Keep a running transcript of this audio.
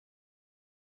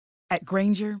At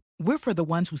Granger, we're for the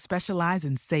ones who specialize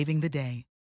in saving the day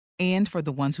and for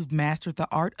the ones who've mastered the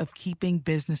art of keeping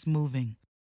business moving.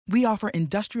 We offer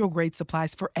industrial-grade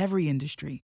supplies for every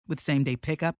industry with same-day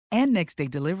pickup and next-day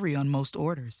delivery on most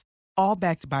orders, all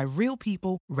backed by real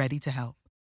people ready to help.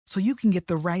 So you can get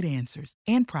the right answers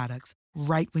and products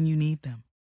right when you need them.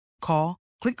 Call,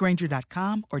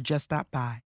 clickgranger.com, or just stop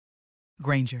by.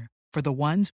 Granger, for the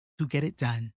ones who get it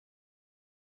done.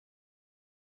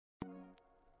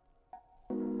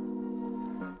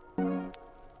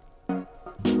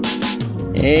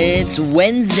 It's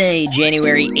Wednesday,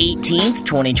 January 18th,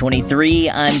 2023.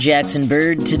 I'm Jackson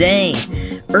Bird. Today,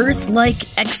 Earth-like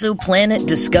exoplanet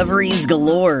discoveries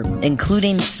galore,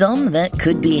 including some that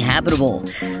could be habitable.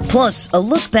 Plus, a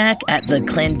look back at the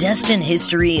clandestine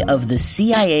history of the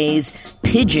CIA's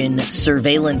pigeon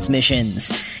surveillance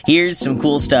missions. Here's some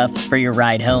cool stuff for your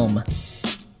ride home.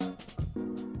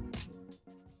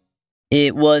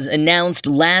 It was announced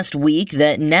last week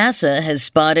that NASA has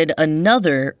spotted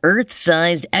another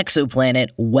Earth-sized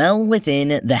exoplanet well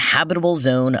within the habitable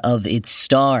zone of its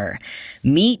star.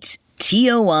 Meet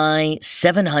TOI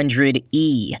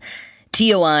 700e.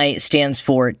 TOI stands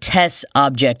for TESS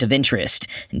Object of Interest,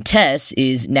 and TESS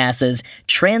is NASA's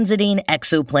Transiting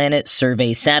Exoplanet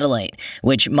Survey Satellite,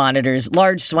 which monitors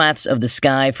large swaths of the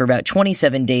sky for about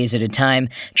 27 days at a time,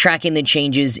 tracking the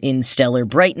changes in stellar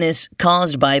brightness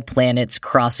caused by planets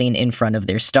crossing in front of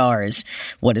their stars,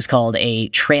 what is called a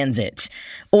transit.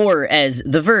 Or, as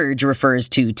The Verge refers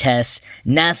to TESS,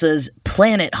 NASA's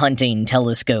Planet Hunting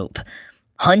Telescope.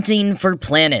 Hunting for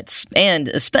planets, and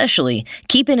especially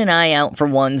keeping an eye out for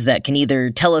ones that can either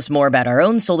tell us more about our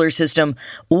own solar system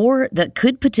or that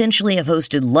could potentially have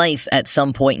hosted life at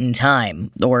some point in time,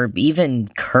 or even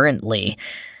currently.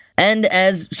 And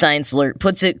as Science Alert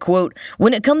puts it, quote,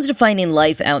 "When it comes to finding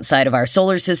life outside of our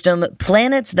solar system,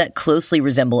 planets that closely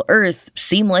resemble Earth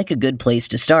seem like a good place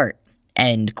to start."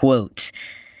 End quote.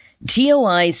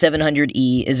 TOI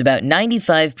 700e is about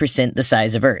 95% the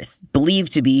size of Earth,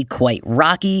 believed to be quite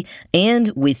rocky,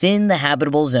 and within the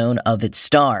habitable zone of its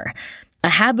star. A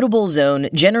habitable zone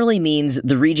generally means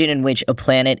the region in which a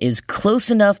planet is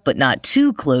close enough but not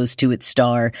too close to its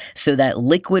star so that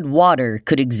liquid water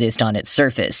could exist on its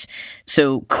surface.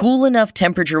 So cool enough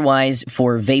temperature-wise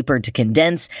for vapor to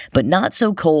condense, but not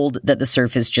so cold that the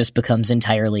surface just becomes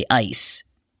entirely ice.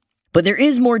 But there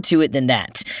is more to it than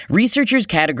that. Researchers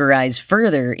categorize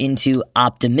further into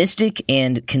optimistic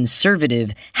and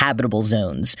conservative habitable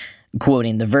zones.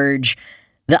 Quoting The Verge,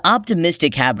 "The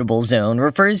optimistic habitable zone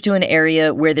refers to an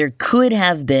area where there could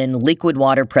have been liquid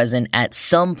water present at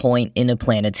some point in a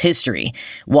planet's history,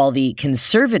 while the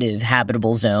conservative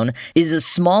habitable zone is a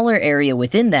smaller area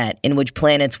within that in which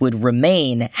planets would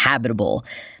remain habitable.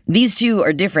 These two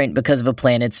are different because of a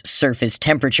planet's surface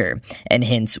temperature, and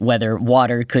hence whether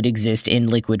water could exist in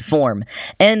liquid form,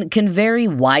 and can vary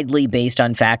widely based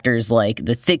on factors like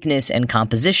the thickness and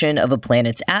composition of a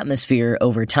planet's atmosphere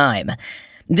over time.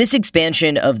 This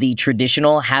expansion of the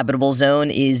traditional habitable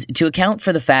zone is to account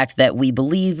for the fact that we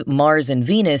believe Mars and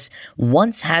Venus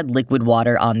once had liquid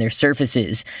water on their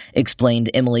surfaces," explained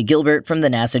Emily Gilbert from the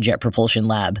NASA Jet Propulsion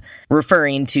Lab,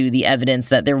 referring to the evidence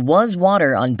that there was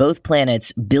water on both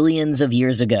planets billions of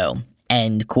years ago.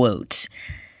 End quote.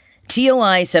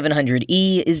 TOI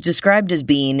 700e is described as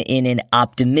being in an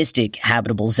optimistic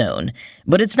habitable zone,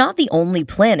 but it's not the only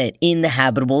planet in the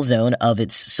habitable zone of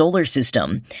its solar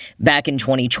system. Back in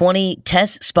 2020,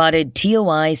 TESS spotted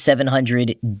TOI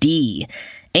 700d,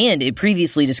 and it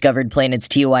previously discovered planets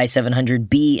TOI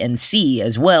 700b and c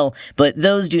as well, but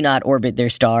those do not orbit their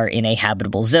star in a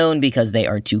habitable zone because they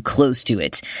are too close to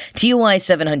it. TOI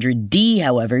 700d,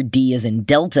 however, D as in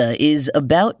Delta, is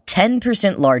about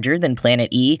 10% larger than Planet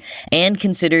E and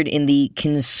considered in the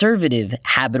conservative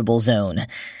habitable zone.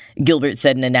 Gilbert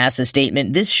said in a NASA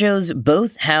statement, "This shows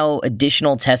both how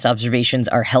additional TESS observations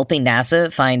are helping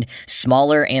NASA find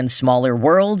smaller and smaller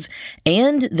worlds,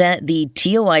 and that the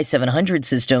TOI 700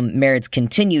 system merits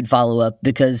continued follow-up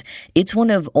because it's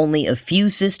one of only a few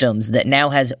systems that now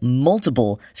has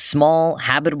multiple small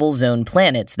habitable zone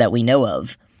planets that we know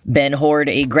of." Ben Horde,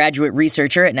 a graduate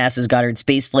researcher at NASA's Goddard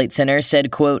Space Flight Center, said,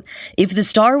 quote, "If the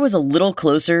star was a little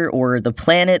closer or the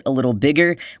planet a little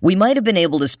bigger, we might have been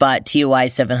able to spot TOI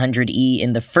 700e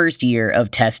in the first year of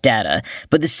test data,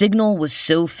 but the signal was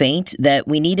so faint that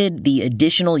we needed the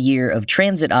additional year of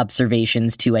transit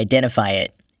observations to identify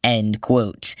it." End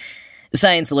quote.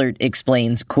 Science Alert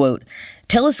explains, quote,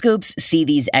 Telescopes see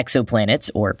these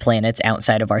exoplanets, or planets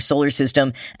outside of our solar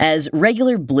system, as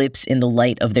regular blips in the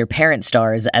light of their parent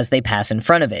stars as they pass in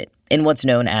front of it, in what's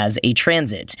known as a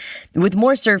transit. With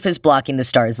more surface blocking the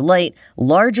star's light,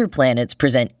 larger planets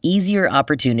present easier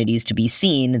opportunities to be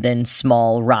seen than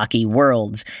small, rocky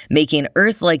worlds, making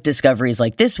Earth-like discoveries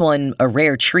like this one a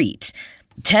rare treat.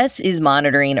 TESS is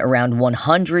monitoring around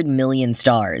 100 million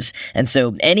stars, and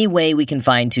so any way we can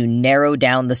find to narrow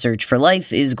down the search for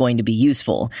life is going to be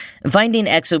useful. Finding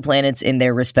exoplanets in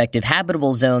their respective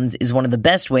habitable zones is one of the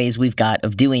best ways we've got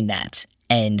of doing that.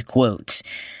 End quote.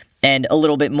 And a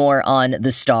little bit more on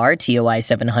the star, TOI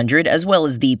 700, as well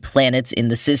as the planets in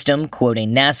the system,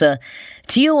 quoting NASA.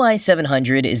 TOI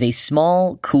 700 is a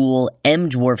small, cool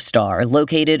M-dwarf star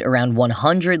located around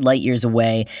 100 light-years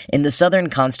away in the southern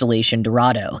constellation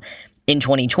Dorado. In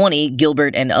 2020,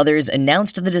 Gilbert and others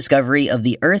announced the discovery of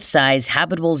the Earth-size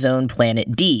habitable zone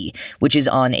planet D, which is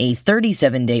on a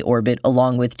 37-day orbit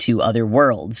along with 2 other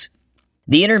worlds.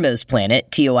 The innermost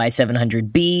planet, TOI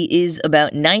 700b, is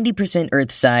about 90%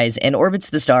 Earth-size and orbits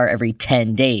the star every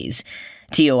 10 days.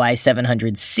 TOI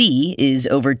 700c is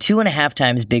over 2.5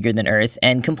 times bigger than Earth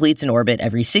and completes an orbit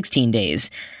every 16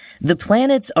 days. The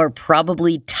planets are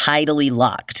probably tidally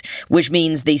locked, which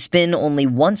means they spin only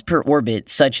once per orbit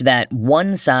such that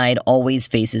one side always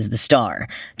faces the star,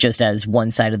 just as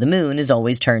one side of the moon is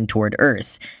always turned toward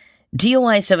Earth.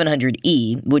 TOI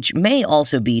 700e, which may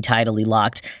also be tidally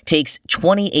locked, takes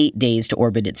 28 days to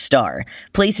orbit its star,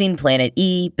 placing planet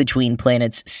E between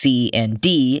planets C and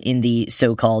D in the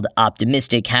so-called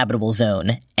optimistic habitable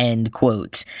zone. End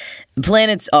quote.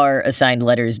 Planets are assigned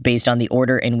letters based on the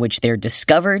order in which they're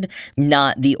discovered,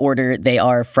 not the order they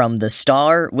are from the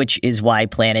star, which is why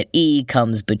planet E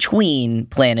comes between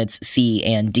planets C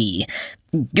and D.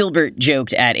 Gilbert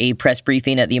joked at a press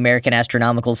briefing at the American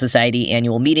Astronomical Society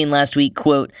annual meeting last week,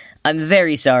 quote, "I'm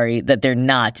very sorry that they're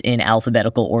not in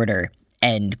alphabetical order,"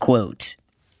 end quote.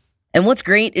 And what's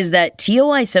great is that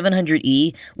TOI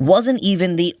 700e wasn't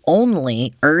even the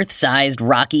only Earth-sized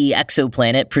rocky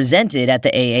exoplanet presented at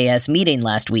the AAS meeting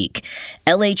last week.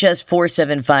 LHS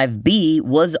 475b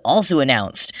was also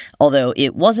announced, although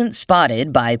it wasn't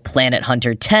spotted by planet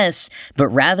hunter TESS, but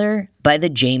rather by the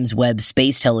James Webb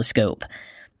Space Telescope.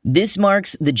 This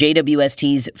marks the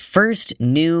JWST's first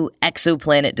new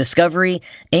exoplanet discovery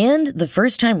and the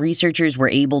first time researchers were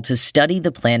able to study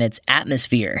the planet's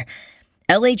atmosphere.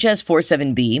 LHS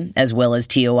 47b, as well as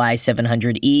TOI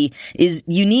 700e, is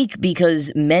unique because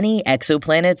many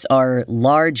exoplanets are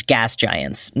large gas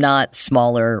giants, not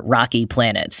smaller, rocky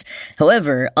planets.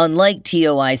 However, unlike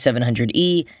TOI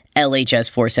 700e, LHS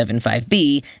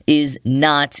 475b is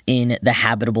not in the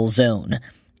habitable zone.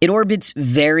 It orbits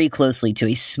very closely to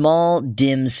a small,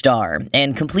 dim star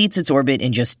and completes its orbit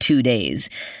in just 2 days.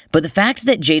 But the fact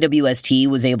that JWST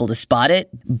was able to spot it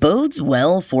bodes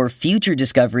well for future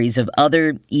discoveries of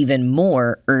other, even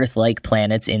more Earth-like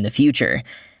planets in the future.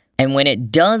 And when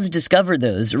it does discover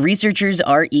those, researchers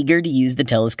are eager to use the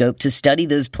telescope to study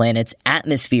those planets'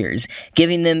 atmospheres,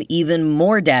 giving them even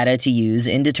more data to use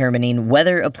in determining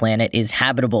whether a planet is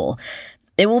habitable.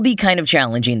 It will be kind of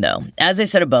challenging, though. As I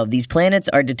said above, these planets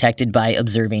are detected by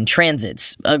observing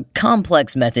transits, a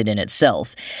complex method in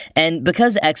itself. And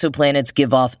because exoplanets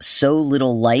give off so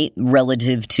little light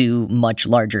relative to much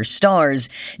larger stars,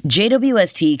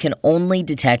 JWST can only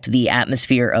detect the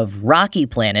atmosphere of rocky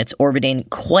planets orbiting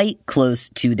quite close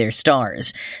to their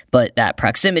stars. But that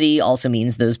proximity also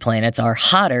means those planets are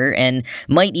hotter and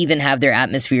might even have their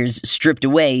atmospheres stripped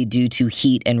away due to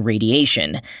heat and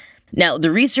radiation. Now,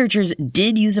 the researchers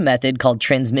did use a method called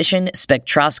transmission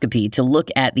spectroscopy to look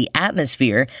at the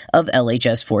atmosphere of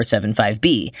LHS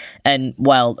 475b, and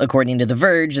while, according to The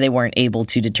Verge, they weren't able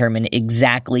to determine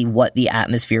exactly what the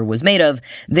atmosphere was made of,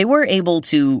 they were able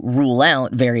to rule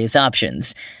out various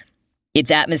options. Its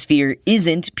atmosphere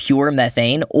isn't pure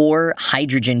methane or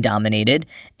hydrogen-dominated,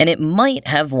 and it might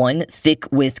have one thick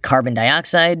with carbon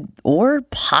dioxide, or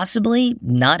possibly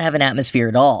not have an atmosphere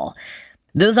at all.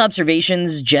 Those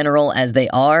observations, general as they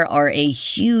are a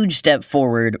huge step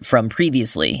forward from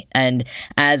previously, and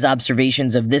as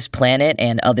observations of this planet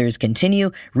and others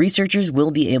continue, researchers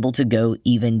will be able to go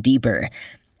even deeper.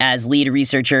 As lead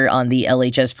researcher on the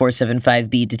LHS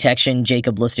 475b detection,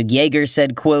 Jacob Lustig-Jaeger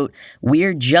said, quote,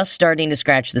 "We're just starting to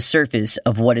scratch the surface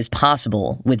of what is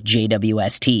possible with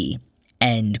JWST,"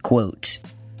 end quote.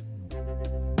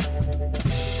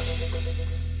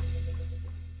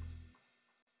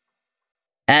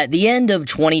 At the end of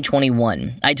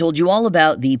 2021, I told you all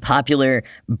about the popular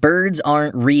birds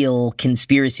aren't real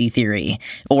conspiracy theory,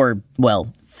 or,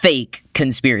 well, fake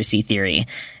conspiracy theory.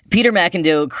 Peter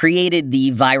McIndoe created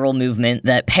the viral movement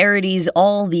that parodies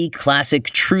all the classic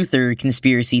truther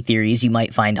conspiracy theories you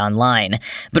might find online,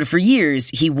 but for years,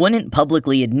 he wouldn't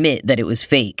publicly admit that it was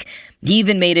fake. He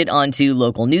even made it onto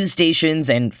local news stations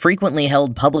and frequently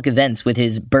held public events with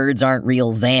his Birds Aren't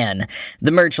Real van.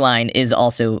 The merch line is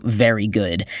also very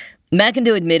good.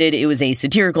 McIndoe admitted it was a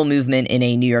satirical movement in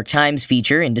a New York Times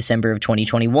feature in December of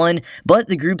 2021, but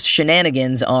the group's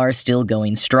shenanigans are still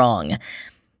going strong.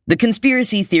 The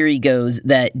conspiracy theory goes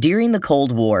that during the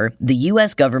Cold War, the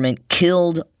U.S. government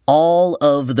killed all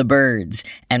of the birds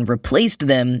and replaced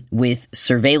them with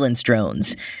surveillance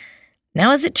drones.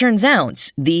 Now, as it turns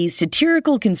out, the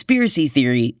satirical conspiracy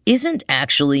theory isn't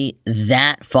actually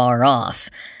that far off.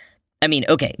 I mean,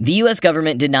 okay, the U.S.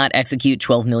 government did not execute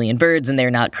 12 million birds, and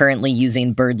they're not currently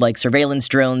using bird-like surveillance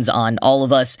drones on all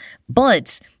of us,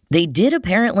 but they did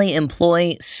apparently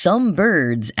employ some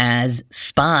birds as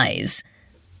spies.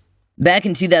 Back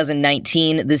in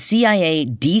 2019, the CIA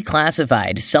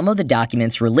declassified some of the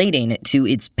documents relating to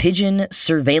its pigeon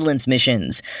surveillance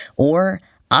missions, or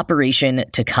Operation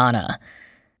Takana.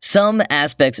 Some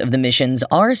aspects of the missions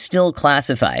are still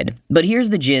classified, but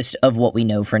here's the gist of what we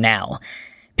know for now.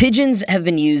 Pigeons have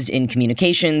been used in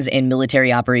communications and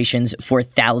military operations for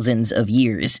thousands of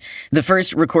years. The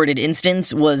first recorded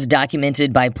instance was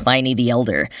documented by Pliny the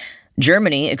Elder.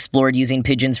 Germany explored using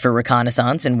pigeons for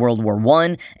reconnaissance in World War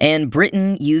I, and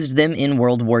Britain used them in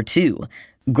World War II.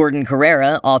 Gordon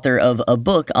Carrera, author of a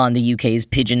book on the UK's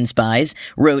pigeon spies,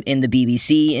 wrote in the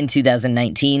BBC in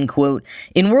 2019, quote,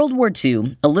 "In World War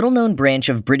II, a little-known branch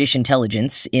of British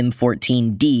intelligence,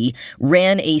 M14D,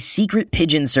 ran a secret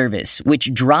pigeon service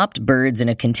which dropped birds in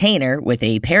a container with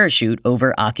a parachute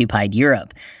over occupied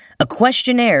Europe. A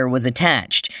questionnaire was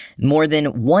attached. More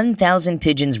than 1,000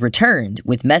 pigeons returned,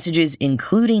 with messages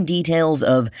including details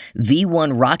of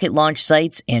V-1 rocket launch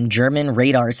sites and German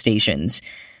radar stations.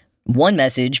 One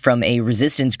message from a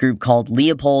resistance group called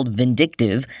Leopold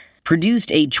Vindictive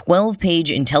produced a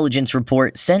 12-page intelligence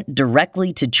report sent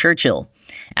directly to Churchill.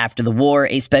 After the war,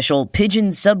 a special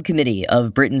pigeon subcommittee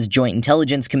of Britain's Joint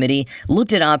Intelligence Committee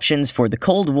looked at options for the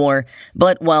Cold War,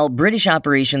 but while British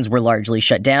operations were largely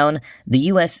shut down, the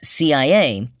U.S.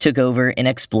 CIA took over in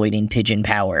exploiting pigeon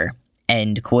power."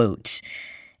 End quote.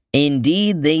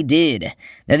 Indeed, they did.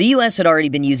 Now, the U.S. had already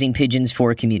been using pigeons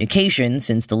for communication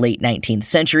since the late 19th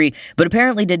century, but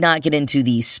apparently did not get into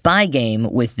the spy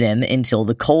game with them until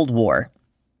the Cold War.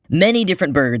 Many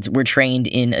different birds were trained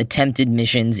in attempted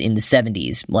missions in the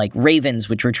 70s, like ravens,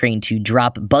 which were trained to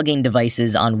drop bugging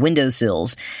devices on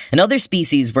windowsills, and other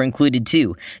species were included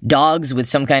too. Dogs with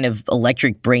some kind of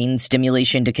electric brain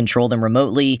stimulation to control them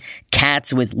remotely,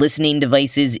 cats with listening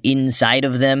devices inside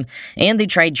of them, and they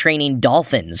tried training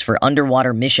dolphins for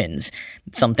underwater missions.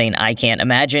 Something I can't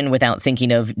imagine without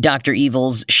thinking of Dr.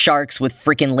 Evil's sharks with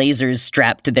frickin' lasers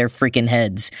strapped to their frickin'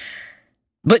 heads.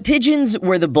 But pigeons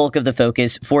were the bulk of the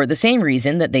focus for the same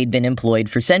reason that they'd been employed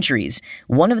for centuries.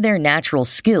 One of their natural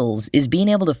skills is being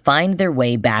able to find their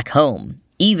way back home,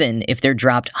 even if they're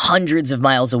dropped hundreds of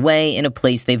miles away in a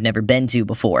place they've never been to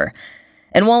before.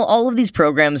 And while all of these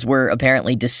programs were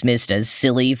apparently dismissed as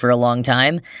silly for a long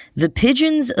time, the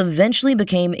pigeons eventually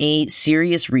became a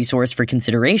serious resource for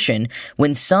consideration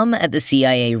when some at the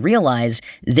CIA realized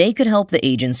they could help the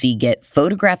agency get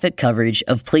photographic coverage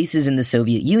of places in the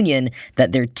Soviet Union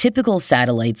that their typical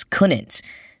satellites couldn't.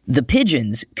 The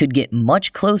pigeons could get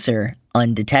much closer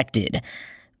undetected.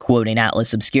 Quoting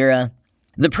Atlas Obscura,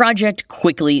 "The project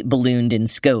quickly ballooned in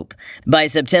scope. By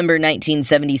September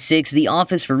 1976, the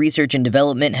Office for Research and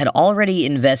Development had already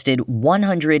invested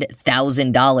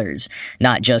 $100,000,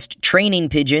 not just training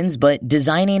pigeons, but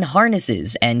designing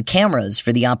harnesses and cameras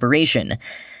for the operation.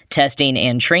 Testing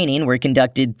and training were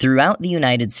conducted throughout the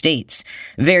United States.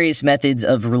 Various methods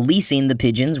of releasing the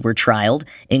pigeons were trialed,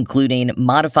 including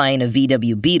modifying a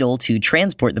VW Beetle to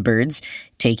transport the birds.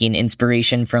 Taking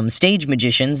inspiration from stage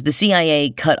magicians, the CIA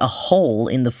cut a hole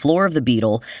in the floor of the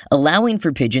Beetle, allowing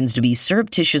for pigeons to be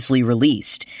surreptitiously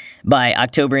released. By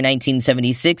October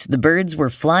 1976, the birds were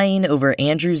flying over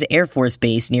Andrews Air Force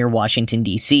Base near Washington,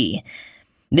 D.C.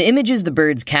 The images the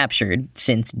birds captured,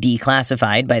 since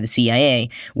declassified by the CIA,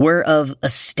 were of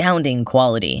astounding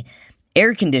quality.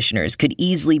 Air conditioners could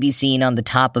easily be seen on the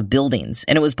top of buildings,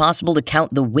 and it was possible to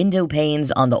count the window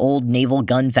panes on the old naval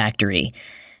gun factory.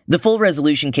 The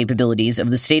full-resolution capabilities of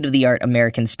the state-of-the-art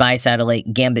American spy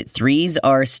satellite Gambit 3s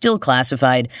are still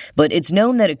classified, but it's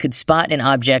known that it could spot an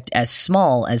object as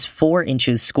small as 4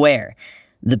 inches square.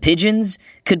 The pigeons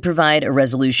could provide a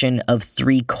resolution of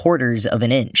 3/4 of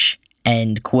an inch.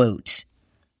 End quote.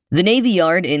 The Navy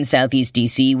Yard in Southeast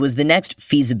DC was the next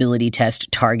feasibility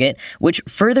test target, which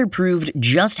further proved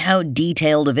just how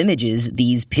detailed of images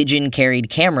these pigeon-carried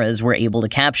cameras were able to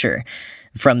capture.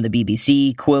 From the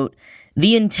BBC, quote,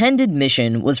 "The intended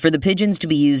mission was for the pigeons to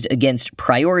be used against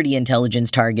priority intelligence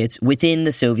targets within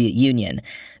the Soviet Union.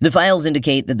 The files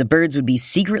indicate that the birds would be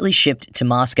secretly shipped to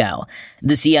Moscow.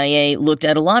 The CIA looked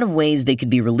at a lot of ways they could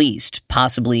be released,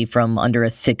 possibly from under a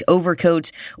thick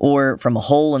overcoat or from a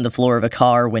hole in the floor of a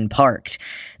car when parked.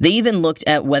 They even looked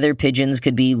at whether pigeons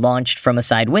could be launched from a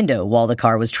side window while the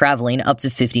car was traveling up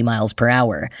to 50 miles per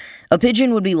hour. A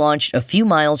pigeon would be launched a few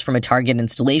miles from a target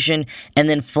installation and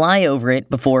then fly over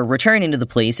it before returning to the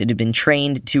place it had been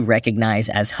trained to recognize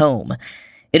as home.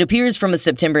 It appears from a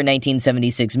September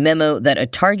 1976 memo that a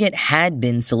target had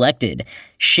been selected: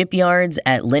 shipyards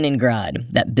at Leningrad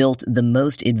that built the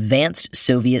most advanced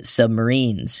Soviet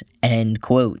submarines." End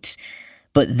quote.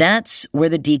 But that's where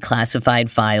the declassified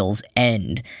files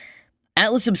end.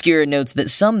 Atlas Obscura notes that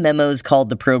some memos called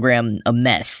the program a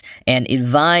mess and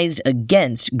advised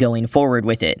against going forward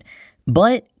with it.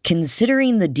 But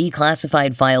considering the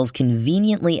declassified files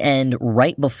conveniently end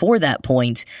right before that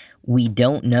point, we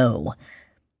don't know.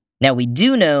 Now, we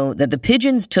do know that the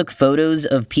pigeons took photos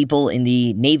of people in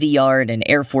the Navy Yard and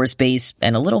Air Force Base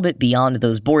and a little bit beyond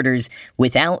those borders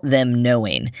without them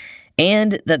knowing,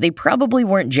 and that they probably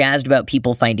weren't jazzed about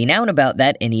people finding out about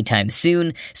that anytime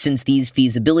soon, since these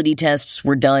feasibility tests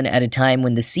were done at a time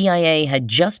when the CIA had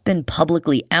just been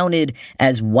publicly outed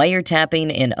as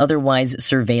wiretapping and otherwise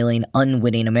surveilling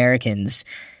unwitting Americans.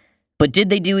 But did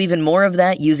they do even more of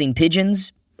that using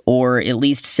pigeons? Or at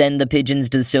least send the pigeons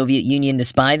to the Soviet Union to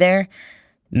spy there?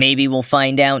 Maybe we'll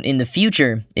find out in the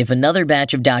future if another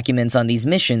batch of documents on these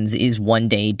missions is one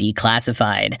day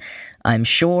declassified. I'm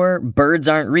sure Birds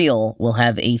Aren't Real will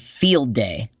have a field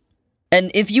day. And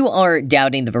if you are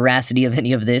doubting the veracity of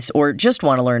any of this or just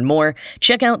want to learn more,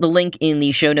 check out the link in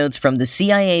the show notes from the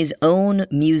CIA's own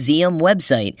museum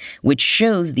website, which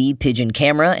shows the pigeon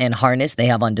camera and harness they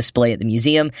have on display at the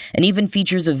museum and even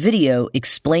features a video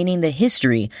explaining the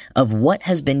history of what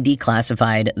has been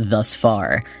declassified thus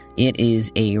far. It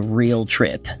is a real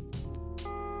trip.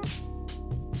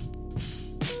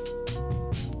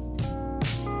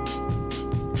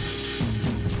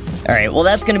 Alright, well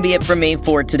that's going to be it from me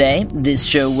for today. This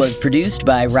show was produced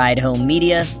by Ride Home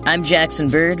Media. I'm Jackson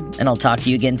Bird, and I'll talk to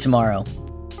you again tomorrow.